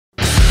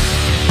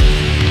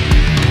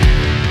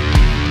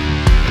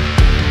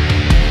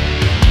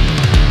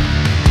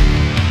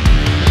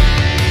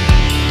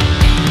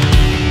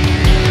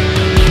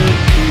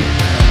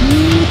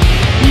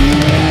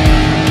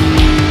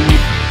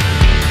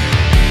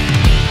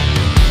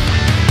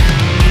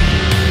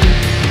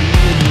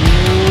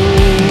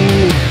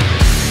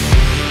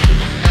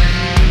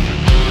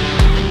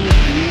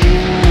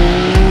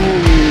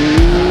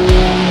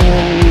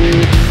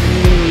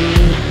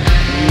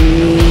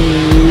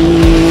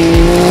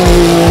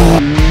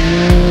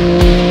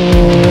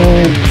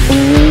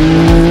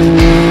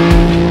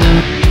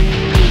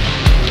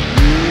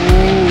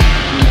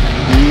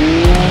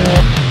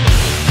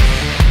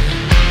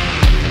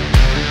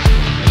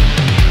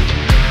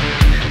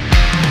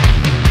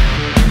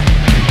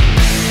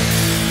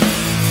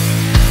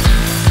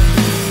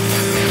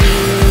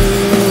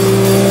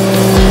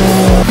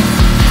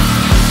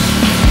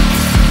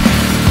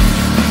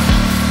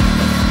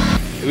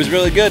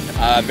really good.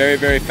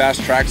 Very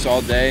fast tracks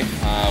all day.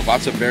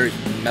 Lots of very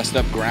messed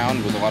up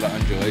ground with a lot of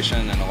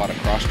undulation and a lot of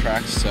cross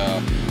tracks. So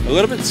a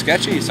little bit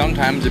sketchy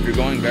sometimes if you're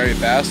going very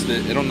fast.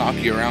 It'll knock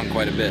you around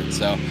quite a bit.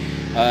 So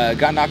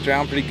got knocked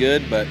around pretty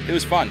good, but it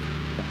was fun.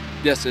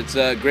 Yes, it's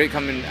great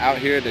coming out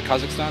here to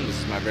Kazakhstan. This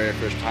is my very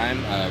first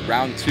time.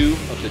 Round 2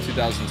 of the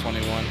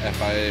 2021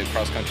 FIA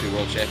Cross Country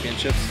World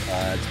Championships.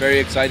 It's very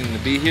exciting to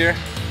be here.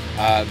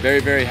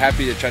 Very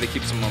happy to try to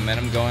keep some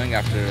momentum going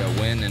after a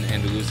win in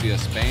Andalusia,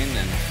 Spain,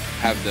 and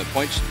have the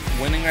points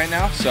winning right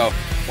now. So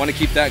want to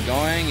keep that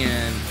going,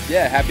 and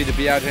yeah, happy to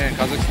be out here in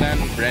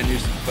Kazakhstan. Brand new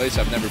place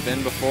I've never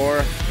been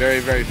before.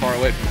 Very far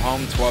away from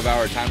home,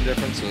 12-hour time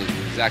difference, so it's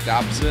the exact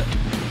opposite.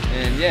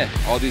 And yeah,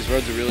 all these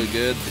roads are really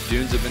good. The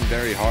dunes have been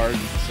very hard,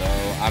 so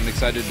I'm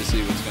excited to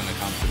see what's going to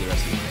come for the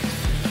rest of the day.